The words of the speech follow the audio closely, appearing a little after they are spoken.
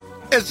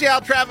It's the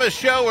Al Travis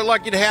Show. We're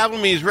lucky to have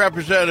him. He's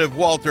Representative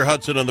Walter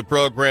Hudson on the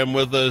program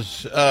with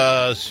us.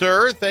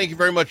 Sir, thank you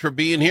very much for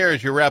being here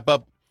as you wrap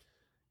up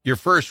your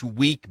first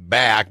week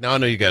back. Now, I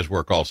know you guys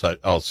work all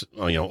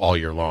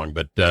year long,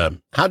 but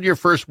how did your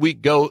first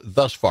week go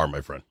thus far,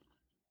 my friend?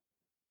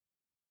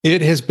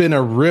 It has been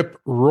a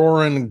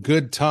rip-roaring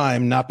good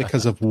time, not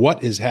because of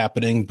what is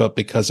happening, but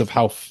because of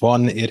how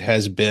fun it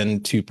has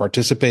been to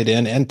participate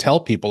in and tell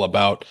people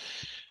about.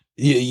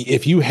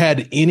 If you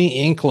had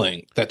any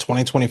inkling that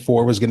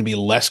 2024 was going to be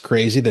less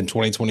crazy than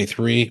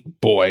 2023,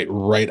 boy,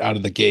 right out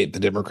of the gate, the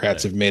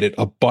Democrats have made it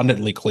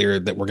abundantly clear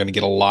that we're going to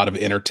get a lot of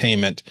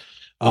entertainment,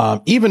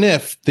 even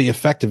if the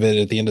effect of it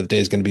at the end of the day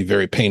is going to be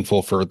very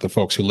painful for the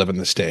folks who live in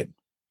the state.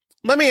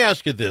 Let me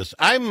ask you this.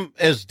 I'm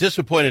as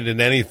disappointed in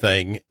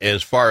anything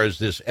as far as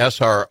this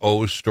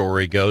SRO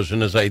story goes,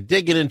 and as I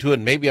dig into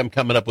it, maybe I'm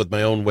coming up with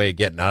my own way of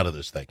getting out of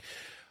this thing.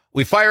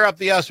 We fire up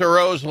the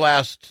SROs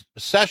last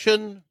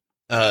session.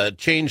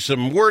 Change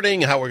some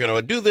wording, how we're going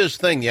to do this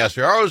thing. The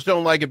SROs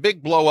don't like a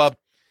big blow up,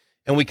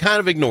 and we kind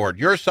of ignored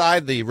your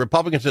side. The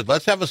Republicans said,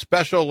 let's have a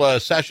special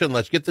session.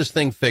 Let's get this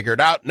thing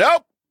figured out.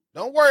 Nope,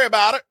 don't worry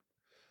about it.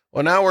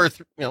 Well, now we're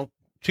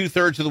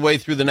 2/3 of the way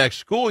through the next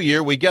school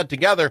year. We get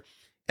together,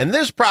 and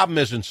this problem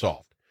isn't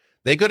solved.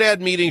 They could have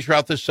meetings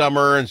throughout the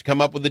summer and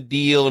come up with a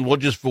deal, and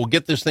we'll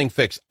get this thing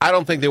fixed. I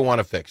don't think they want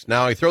to fix.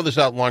 Now, I throw this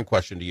out long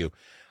question to you.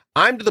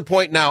 I'm to the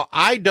point now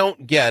I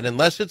don't get,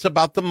 unless it's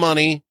about the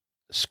money.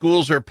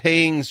 Schools are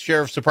paying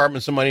sheriff's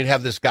departments some money to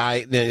have this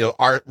guy,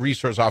 our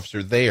resource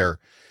officer there.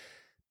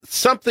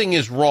 Something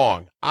is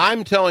wrong.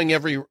 I'm telling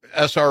every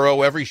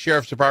SRO, every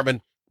sheriff's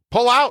department,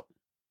 pull out.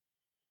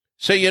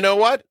 Say, you know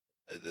what?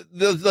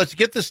 Let's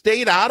get the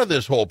state out of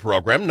this whole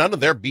program. None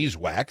of their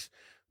beeswax.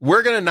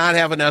 We're going to not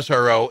have an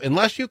SRO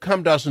unless you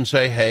come to us and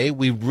say, hey,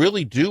 we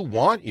really do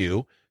want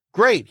you.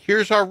 Great.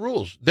 Here's our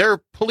rules.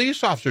 They're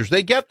police officers.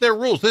 They get their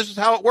rules. This is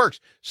how it works.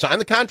 Sign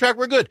the contract.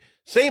 We're good.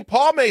 St.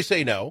 Paul may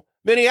say no.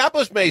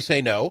 Minneapolis may say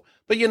no,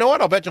 but you know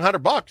what? I'll bet you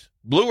 $100.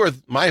 Blue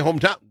Earth, my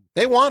hometown,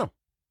 they want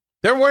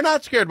them. We're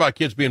not scared about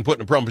kids being put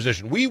in a prone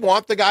position. We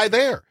want the guy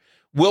there.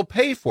 We'll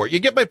pay for it. You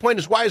get my point?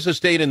 Is why is the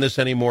state in this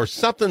anymore?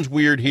 Something's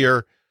weird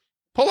here.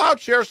 Pull out,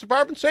 sheriff's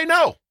department, say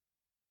no.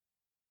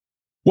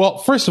 Well,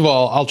 first of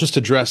all, I'll just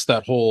address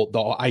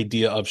the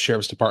idea of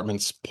sheriff's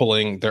departments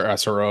pulling their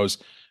SROs.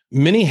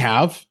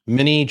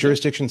 Many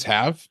jurisdictions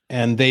have,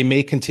 and they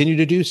may continue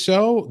to do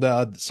so.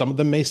 Some of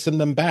them may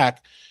send them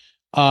back.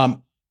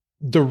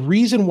 The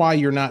reason why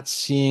you're not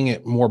seeing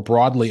it more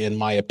broadly, in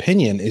my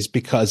opinion, is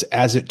because,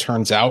 as it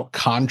turns out,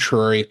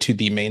 contrary to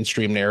the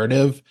mainstream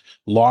narrative,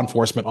 law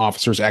enforcement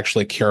officers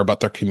actually care about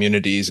their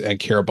communities and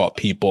care about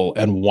people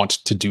and want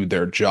to do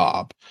their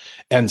job.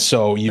 And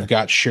so you've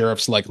got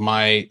sheriffs like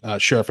my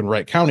sheriff in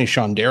Wright County,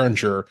 Sean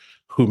Derringer,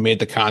 who made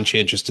the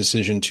conscientious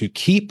decision to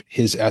keep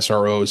his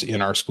SROs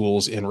in our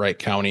schools in Wright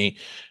County.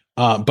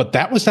 But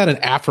that was not an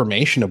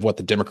affirmation of what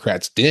the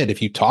Democrats did.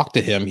 If you talk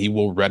to him, he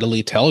will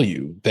readily tell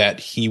you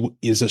that he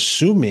is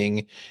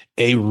assuming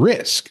a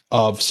risk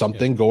of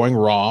something going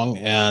wrong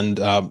and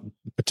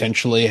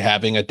potentially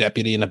having a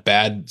deputy in a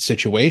bad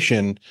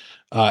situation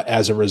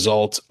as a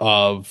result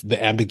of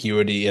the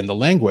ambiguity in the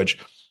language.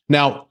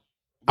 Now,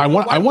 I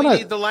want to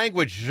need the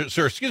language,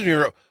 sir. Excuse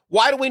me.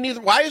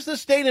 Why is the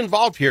state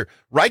involved here?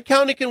 Wright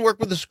County can work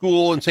with the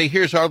school and say,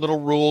 here's our little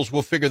rules.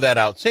 We'll figure that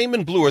out. Same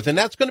in Blue Earth. And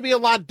that's going to be a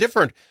lot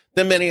different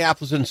than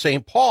Minneapolis and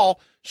St.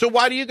 Paul. So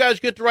why do you guys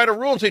get to write a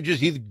rule and say,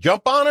 just either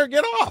jump on or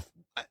get off?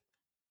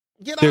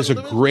 There's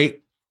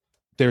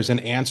an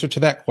answer to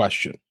that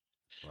question.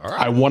 All right.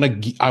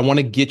 I want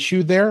to get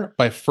you there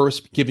by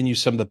first giving you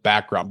some of the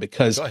background,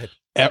 because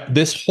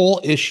this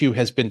whole issue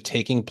has been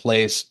taking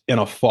place in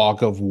a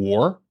fog of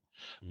war,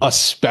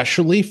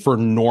 especially for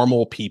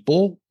normal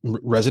people,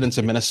 residents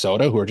of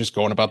Minnesota who are just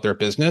going about their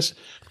business,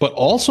 but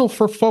also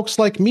for folks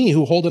like me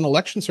who hold an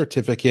election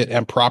certificate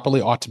and properly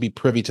ought to be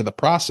privy to the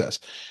process.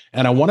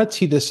 And I want to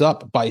tee this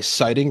up by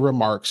citing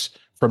remarks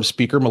from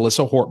Speaker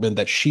Melissa Hortman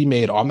that she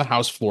made on the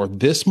House floor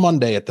this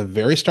Monday at the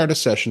very start of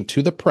session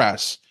to the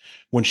press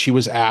when she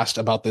was asked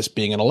about this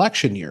being an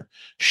election year.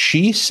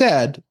 She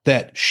said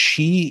that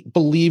she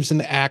believes in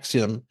the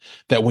axiom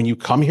that when you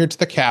come here to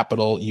the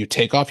Capitol, you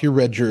take off your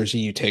red jersey,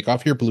 you take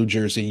off your blue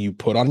jersey, you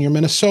put on your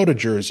Minnesota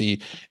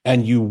jersey,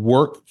 and you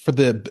work for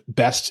the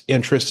best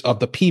interests of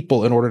the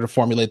people in order to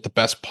formulate the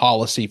best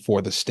policy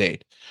for the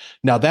state.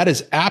 Now, that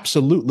is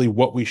absolutely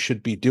what we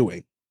should be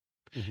doing.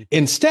 Mm-hmm.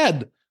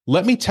 Instead,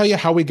 let me tell you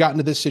how we got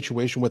into this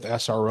situation with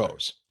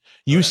SROs.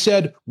 You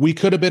said we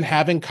could have been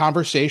having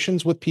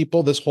conversations with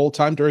people this whole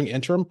time during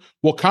interim.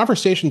 Well,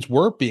 conversations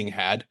were being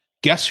had.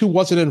 Guess who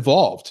wasn't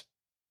involved?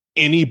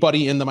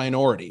 Anybody in the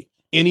minority,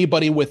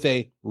 anybody with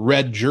a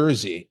red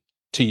jersey,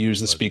 to use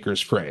the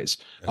speaker's phrase.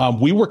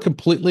 We were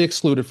completely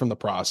excluded from the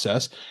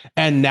process.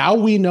 And now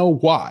we know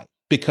why,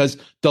 because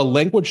the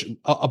language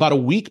about a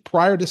week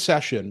prior to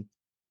session,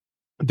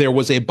 there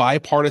was a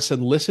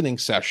bipartisan listening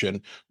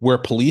session where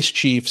police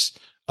chiefs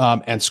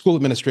and school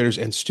administrators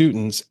and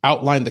students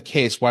outlined the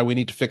case why we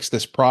need to fix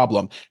this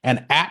problem.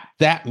 And at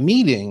that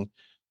meeting,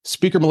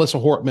 Speaker Melissa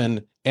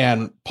Hortman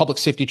and Public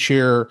Safety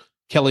Chair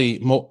Kelly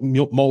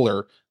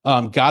Moeller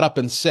got up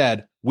and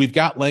said, we've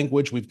got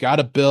language, we've got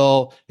a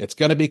bill, it's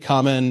going to be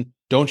coming.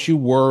 Don't you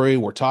worry.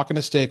 We're talking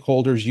to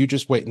stakeholders. You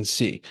just wait and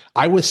see.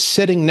 I was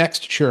sitting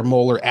next to Chair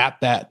Moeller at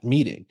that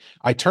meeting.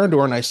 I turned to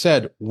her and I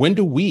said, when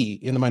do we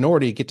in the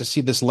minority get to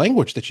see this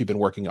language that you've been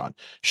working on?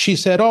 She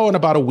said, oh, in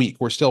about a week.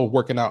 We're still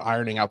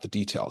ironing out the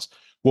details.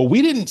 Well,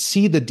 we didn't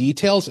see the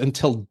details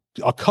until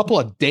a couple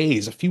of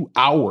days, a few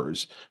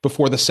hours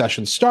before the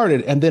session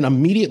started. And then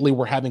immediately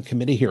we're having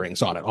committee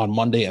hearings on it on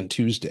Monday and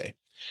Tuesday.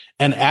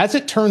 And as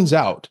it turns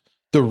out,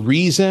 the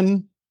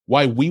reason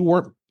why we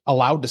weren't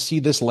allowed to see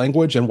this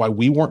language and why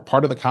we weren't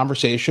part of the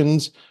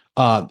conversations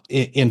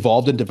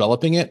involved in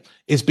developing it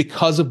is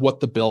because of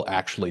what the bill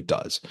actually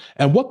does.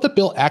 And what the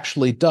bill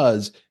actually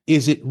does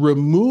is it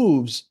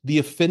removes the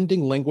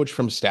offending language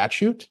from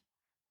statute.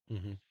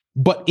 Mm-hmm.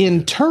 But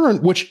in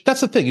turn, which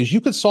that's the thing, is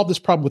you could solve this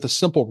problem with a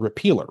simple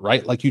repealer,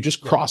 right? Like you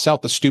just cross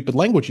out the stupid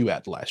language you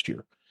had last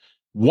year.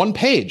 1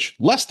 page,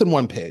 less than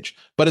 1 page.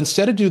 But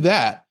instead of do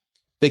that,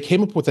 they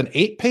came up with an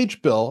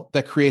 8-page bill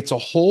that creates a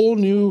whole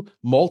new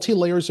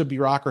multi-layers of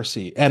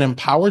bureaucracy and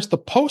empowers the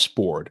post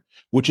board,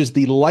 which is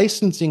the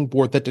licensing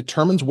board that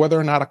determines whether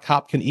or not a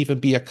cop can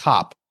even be a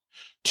cop,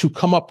 to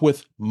come up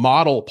with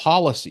model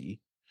policy,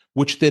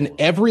 which then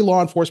every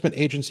law enforcement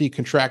agency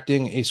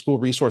contracting a school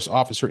resource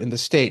officer in the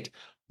state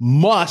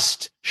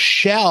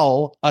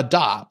shall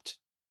adopt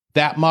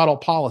that model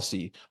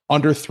policy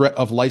under threat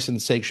of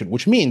license sanction,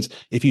 which means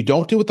if you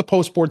don't do what the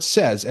post board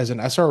says as an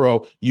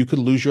SRO, you could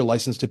lose your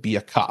license to be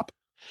a cop.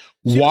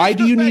 Why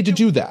do you need to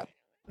do that?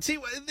 See,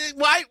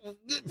 why?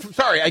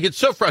 Sorry, I get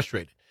so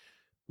frustrated.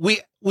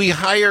 We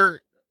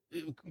hire,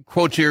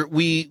 quotes here,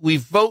 we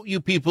vote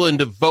you people in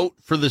to vote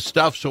for the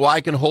stuff so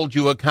I can hold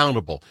you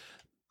accountable.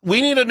 We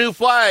need a new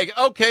flag.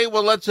 Okay,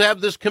 well, let's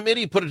have this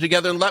committee put it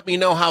together and let me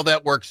know how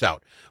that works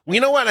out. Well,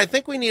 you know what? I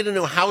think we need a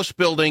new house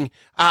building.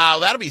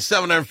 That'll be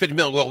 $750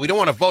 million. Well, we don't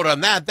want to vote on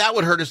that. That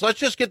would hurt us. Let's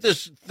just get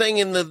this thing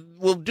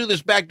we'll do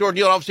this backdoor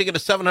deal. Obviously get a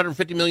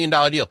 $750 million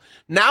deal.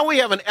 Now we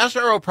have an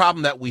SRO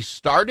problem that we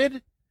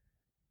started,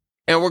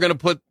 and we're going to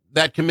put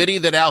that committee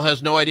that Al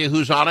has no idea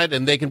who's on it,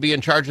 and they can be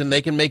in charge and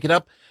they can make it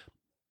up.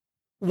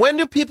 When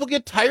do people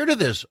get tired of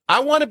this?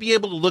 I want to be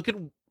able to look at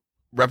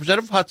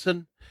Representative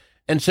Hudson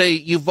and say,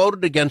 you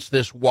voted against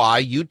this. Why?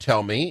 You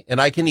tell me. And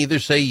I can either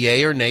say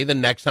yay or nay the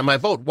next time I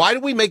vote. Why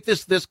do we make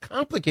this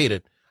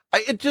complicated?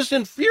 It's just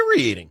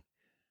infuriating.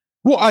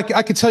 Well, I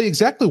can tell you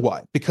exactly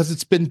why. Because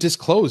it's been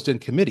disclosed in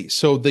committee.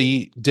 So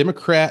the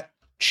Democrat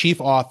chief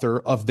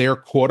author of their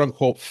quote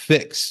unquote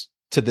fix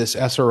to this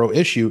SRO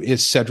issue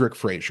is Cedric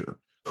Frazier,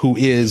 who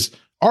is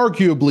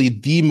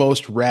arguably the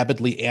most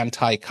rabidly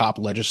anti-cop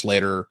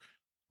legislator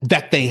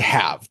that they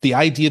have. The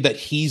idea that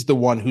he's the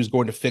one who's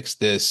going to fix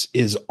this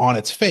is on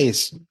its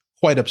face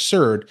quite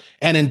absurd.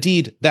 And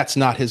indeed, that's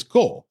not his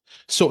goal.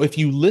 So if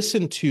you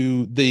listen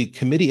to the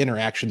committee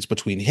interactions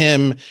between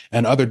him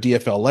and other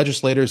DFL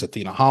legislators,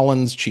 Athena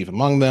Hollins, chief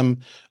among them,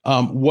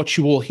 what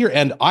you will hear,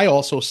 and I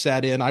also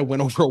I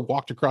went over,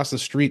 walked across the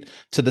street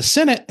to the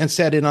Senate and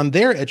sat in on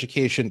their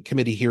education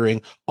committee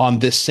hearing on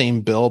this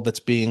same bill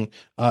that's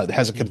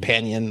has a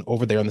companion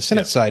over there on the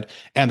Senate side.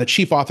 And the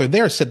chief author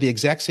there said the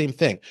exact same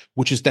thing,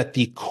 which is that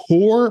the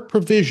core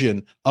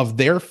provision of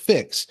their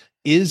fix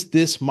is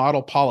this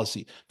model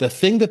policy. The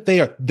thing that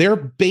their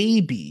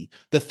baby,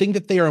 the thing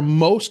that they are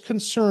most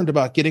concerned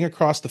about getting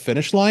across the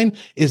finish line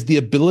is the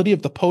ability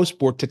of the post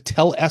board to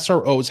tell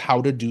SROs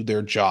how to do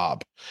their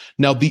job.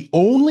 Now, the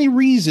only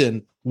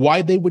reason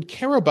why they would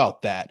care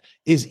about that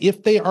is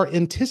if they are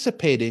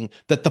anticipating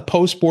that the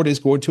post board is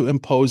going to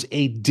impose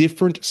a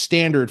different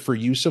standard for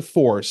use of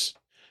force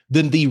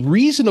than the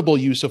reasonable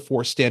use of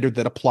force standard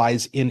that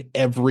applies in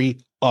every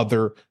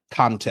other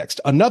context.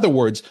 In other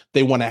words,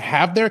 they want to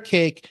have their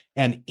cake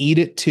and eat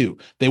it too.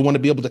 They want to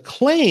be able to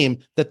claim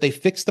that they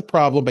fixed the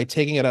problem by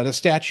taking it out of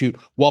statute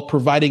while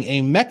providing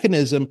a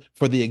mechanism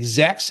for the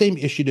exact same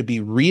issue to be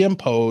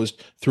reimposed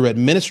through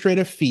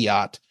administrative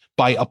fiat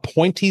by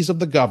appointees of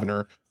the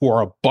governor who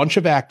are a bunch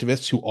of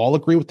activists who all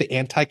agree with the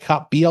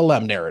anti-cop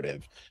BLM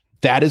narrative.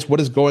 That is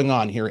what is going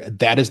on here.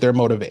 That is their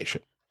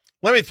motivation.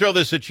 Let me throw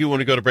this at you when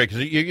we go to break,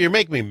 because you're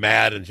making me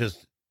mad, and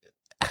just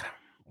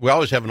we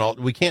always have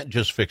we can't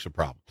just fix a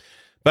problem.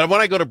 But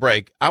when I go to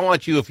break, I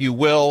want you, if you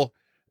will,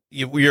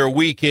 you're a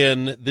week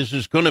in, this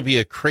is going to be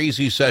a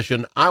crazy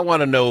session. I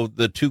want to know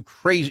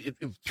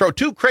throw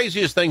two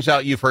craziest things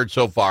out you've heard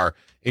so far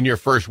in your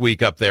first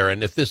week up there.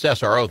 And if this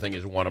SRO thing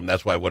isn't one of them,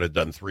 that's why I would have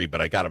done 3,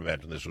 but I got to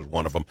imagine this was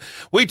one of them.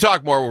 We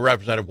talk more with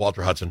Representative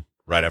Walter Hudson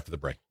right after the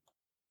break.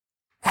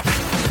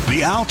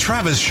 The Al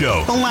Travis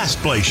Show, the last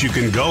place you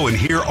can go and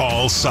hear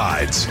all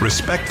sides.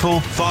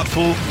 Respectful,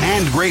 thoughtful,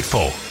 and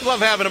grateful. Love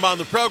having him on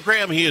the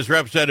program. He is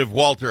Representative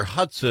Walter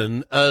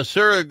Hudson.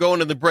 Sir, going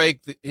to the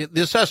break,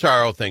 this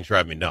SRO thing's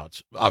driving me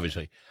nuts,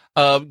 obviously.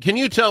 Can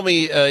you tell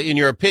me, in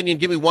your opinion,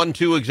 give me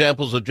 1-2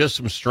 examples of just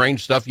some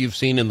strange stuff you've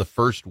seen in the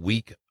first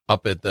week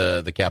up at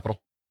the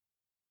Capitol?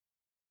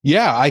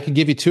 Yeah, I can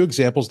give you 2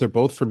 examples. They're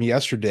both from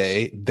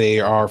yesterday. They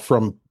are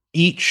from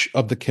each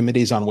of the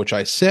committees on which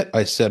I sit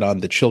on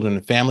the Children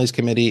and Families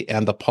Committee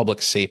and the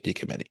Public Safety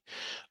Committee.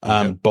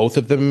 Both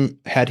of them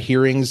had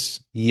hearings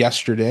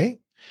yesterday.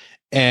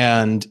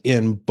 And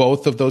in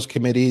both of those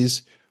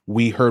committees,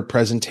 we heard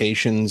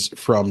presentations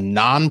from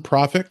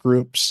nonprofit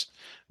groups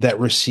that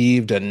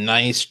received a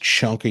nice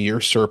chunk of your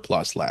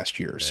surplus last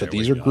year. So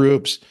these are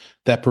groups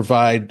that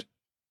provide,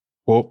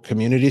 quote,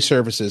 community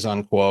services,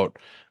 unquote,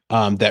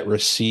 that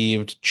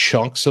received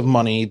chunks of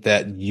money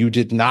that you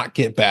did not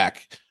get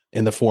back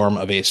in the form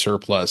of a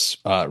surplus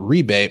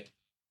rebate.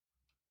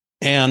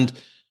 And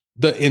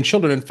in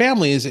Children and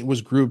Families, it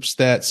was groups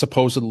that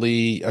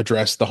supposedly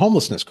addressed the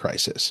homelessness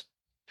crisis.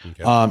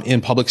 Okay.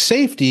 In Public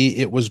Safety,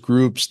 it was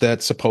groups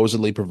that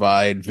supposedly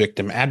provide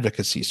victim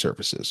advocacy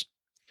services.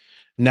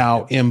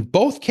 Now, in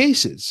both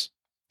cases,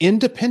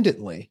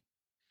 independently,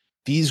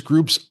 these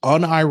groups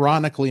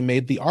unironically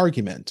made the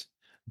argument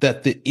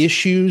that the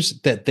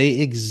issues that they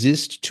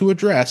exist to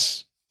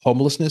address,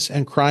 homelessness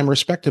and crime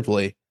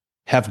respectively,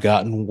 have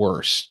gotten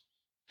worse.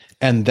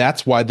 And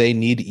that's why they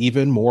need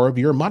even more of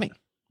your money.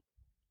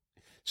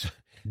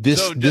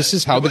 This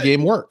is how the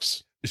game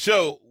works.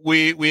 So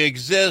we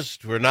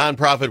exist. We're a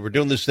nonprofit. We're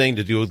doing this thing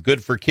to do with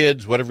good for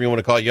kids, whatever you want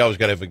to call it. You always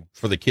got to have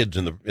for the kids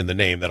in the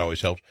name. That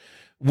always helps.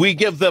 We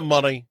give them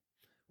money.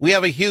 We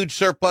have a huge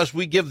surplus.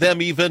 We give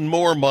them even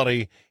more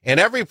money. And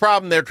every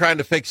problem they're trying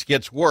to fix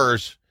gets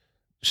worse.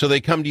 So they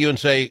come to you and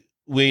say,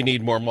 we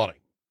need more money.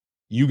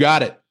 You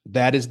got it.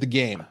 That is the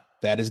game.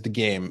 That is the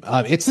game.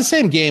 It's the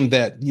same game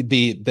that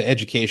the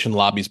education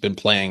lobby's been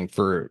playing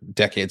for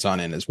decades on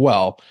end as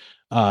well.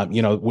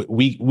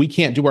 We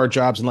can't do our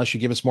jobs unless you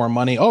give us more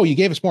money. Oh, you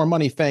gave us more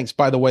money. Thanks.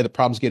 By the way, the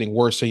problem's getting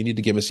worse, so you need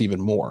to give us even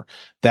more.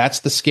 That's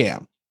the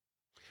scam.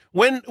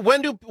 When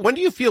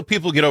do you feel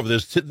people get over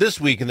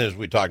this week? And as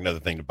we talk, another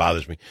thing that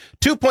bothers me,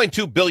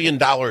 $2.2 billion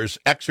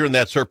extra in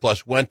that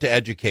surplus went to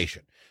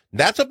education.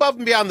 That's above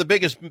and beyond the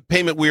biggest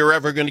payment we were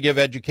ever going to give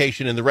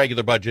education in the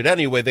regular budget.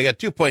 Anyway, they got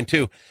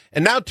 2.2,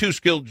 and now two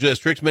school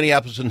districts,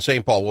 Minneapolis and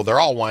St. Paul. Well, they're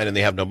all whining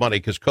they have no money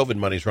because COVID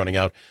money's running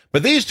out.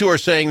 But these two are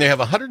saying they have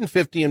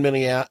 150 in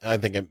Minneapolis, I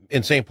think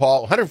in St.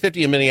 Paul,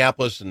 150 in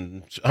Minneapolis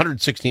and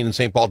 116 in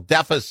St. Paul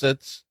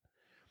deficits.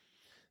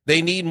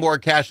 They need more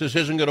cash. This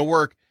isn't going to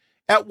work.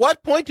 At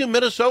what point do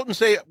Minnesotans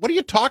say, what are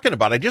you talking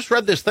about? I just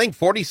read this thing.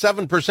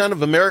 47%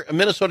 of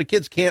Minnesota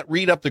kids can't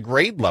read up to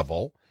grade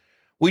level.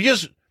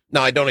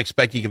 Now, I don't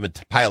expect you to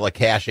give a pile of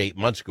cash 8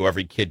 months ago.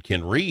 Every kid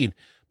can read,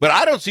 but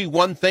I don't see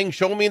one thing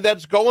showing me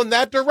that's going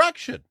that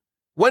direction.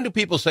 When do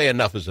people say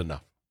enough is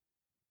enough?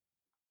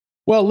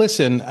 Well,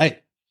 listen,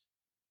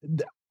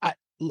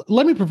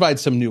 let me provide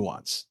some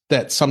nuance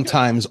that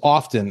sometimes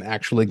often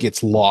actually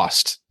gets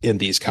lost in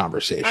these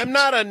conversations. I'm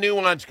not a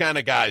nuance kind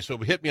of guy, so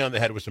hit me on the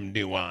head with some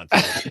nuance.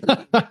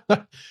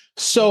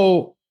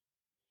 So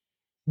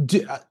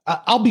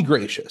I'll be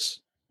gracious.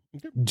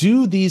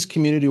 Do these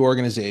community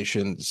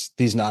organizations,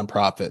 these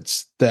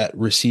nonprofits that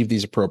receive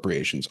these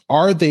appropriations,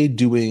 are they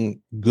doing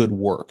good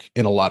work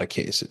in a lot of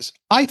cases?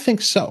 I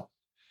think so.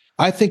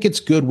 I think it's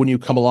good when you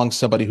come along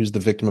somebody who's the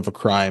victim of a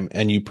crime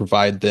and you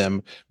provide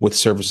them with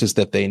services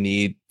that they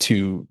need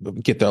to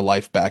get their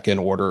life back in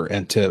order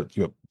and to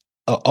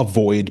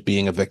avoid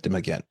being a victim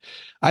again.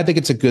 I think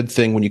it's a good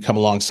thing when you come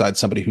alongside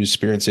somebody who's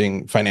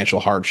experiencing financial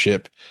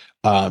hardship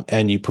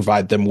and you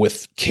provide them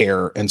with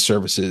care and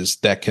services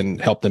that can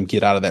help them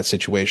get out of that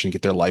situation,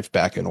 get their life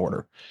back in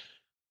order.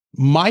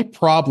 My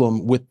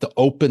problem with the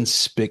open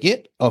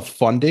spigot of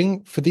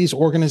funding for these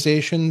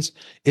organizations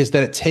is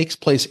that it takes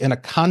place in a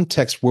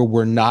context where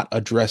we're not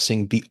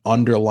addressing the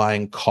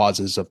underlying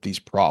causes of these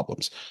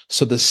problems.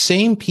 So the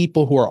same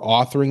people who are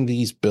authoring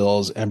these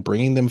bills and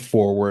bringing them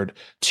forward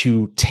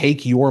to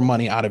take your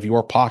money out of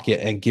your pocket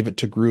and give it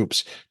to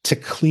groups to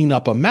clean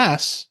up a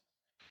mess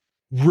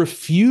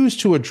refuse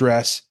to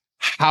address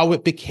how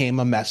it became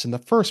a mess in the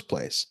first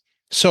place.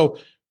 So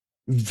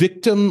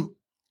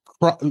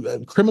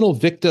criminal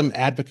victim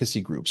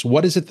advocacy groups,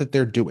 what is it that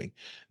they're doing?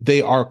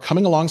 They are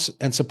coming along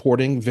and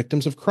supporting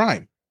victims of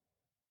crime.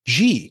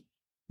 Gee,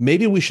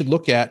 maybe we should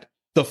look at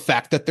the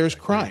fact that there's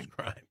crime.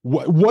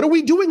 What are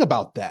we doing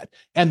about that?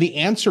 And the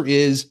answer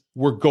is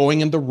we're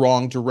going in the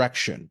wrong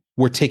direction.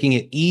 We're taking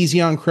it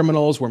easy on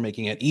criminals. We're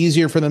making it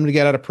easier for them to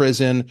get out of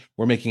prison.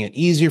 We're making it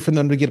easier for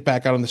them to get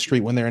back out on the street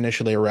when they're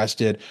initially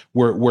arrested.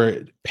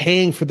 We're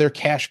paying for their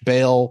cash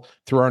bail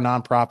through our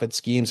nonprofit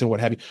schemes and what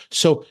have you.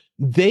 So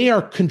they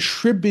are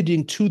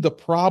contributing to the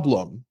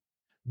problem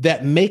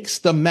that makes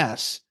the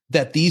mess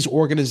that these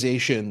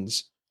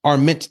organizations are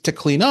meant to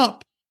clean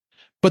up.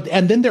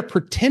 And then they're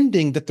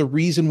pretending that the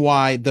reason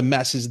why the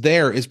mess is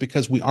there is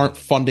because we aren't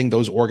funding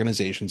those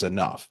organizations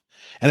enough.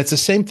 And it's the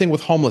same thing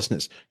with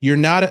homelessness. You're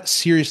not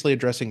seriously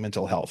addressing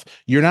mental health.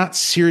 You're not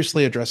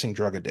seriously addressing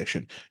drug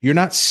addiction. You're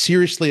not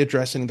seriously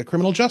addressing the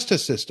criminal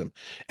justice system.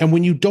 And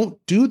when you don't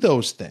do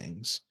those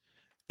things,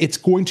 it's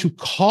going to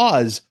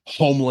cause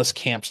homeless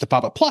camps to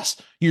pop up. Plus,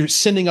 you're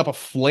sending up a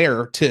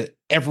flare to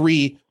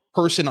every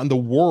person in the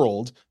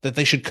world that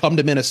they should come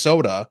to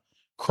Minnesota,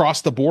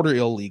 cross the border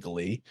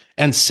illegally,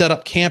 and set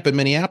up camp in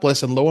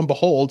Minneapolis. And lo and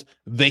behold,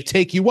 they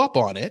take you up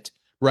on it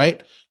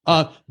right?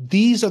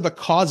 These are the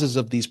causes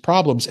of these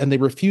problems, and they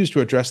refuse to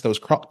address those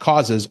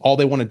causes. All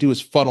they want to do is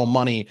funnel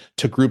money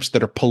to groups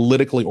that are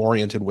politically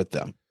oriented with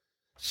them.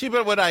 See,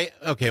 but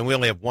we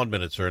only have 1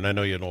 minute, sir, and I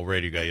know you're an old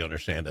radio guy, you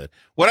understand it.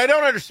 What I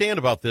don't understand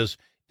about this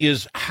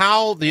is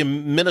how the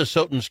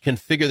Minnesotans can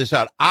figure this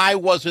out. I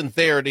wasn't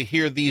there to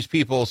hear these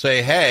people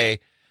say, hey,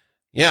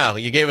 yeah,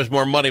 you gave us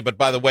more money, but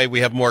by the way,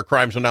 we have more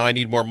crimes, so now I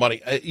need more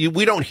money.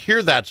 We don't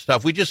hear that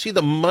stuff. We just see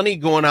the money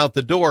going out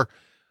the door.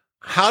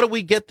 How do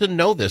we get to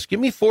know this? Give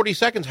me 40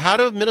 seconds. How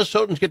do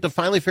Minnesotans get to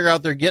finally figure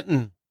out they're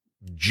getting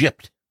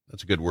gypped?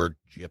 That's a good word,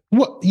 gypped.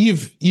 Well,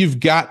 you've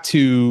got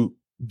to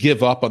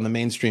give up on the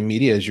mainstream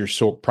media as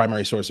your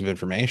primary source of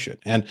information.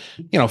 And,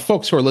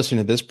 folks who are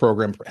listening to this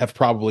program have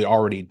probably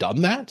already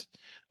done that.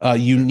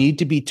 You need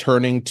to be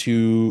turning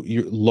to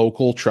your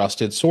local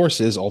trusted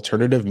sources,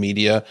 alternative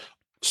media,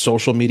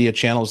 social media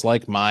channels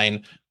like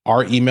mine,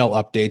 our email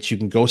updates. You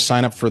can go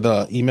sign up for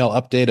the email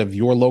update of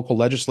your local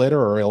legislator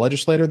or a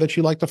legislator that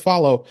you like to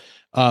follow.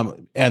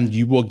 And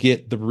you will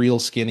get the real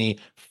skinny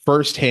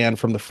firsthand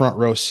from the front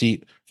row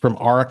seat from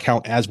our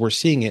account as we're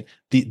seeing it.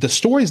 The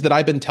stories that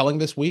I've been telling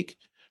this week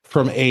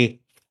from a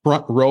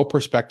front row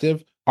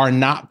perspective are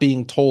not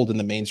being told in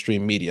the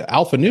mainstream media.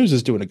 Alpha News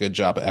is doing a good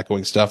job of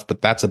echoing stuff, but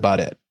that's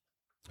about it.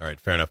 All right,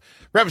 fair enough.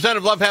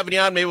 Representative, love having you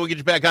on. Maybe we'll get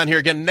you back on here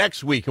again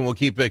next week, and we'll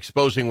keep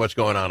exposing what's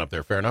going on up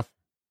there. Fair enough?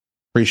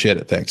 Appreciate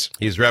it. Thanks.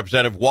 He's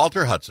Representative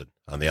Walter Hudson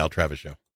on the Al Travis Show.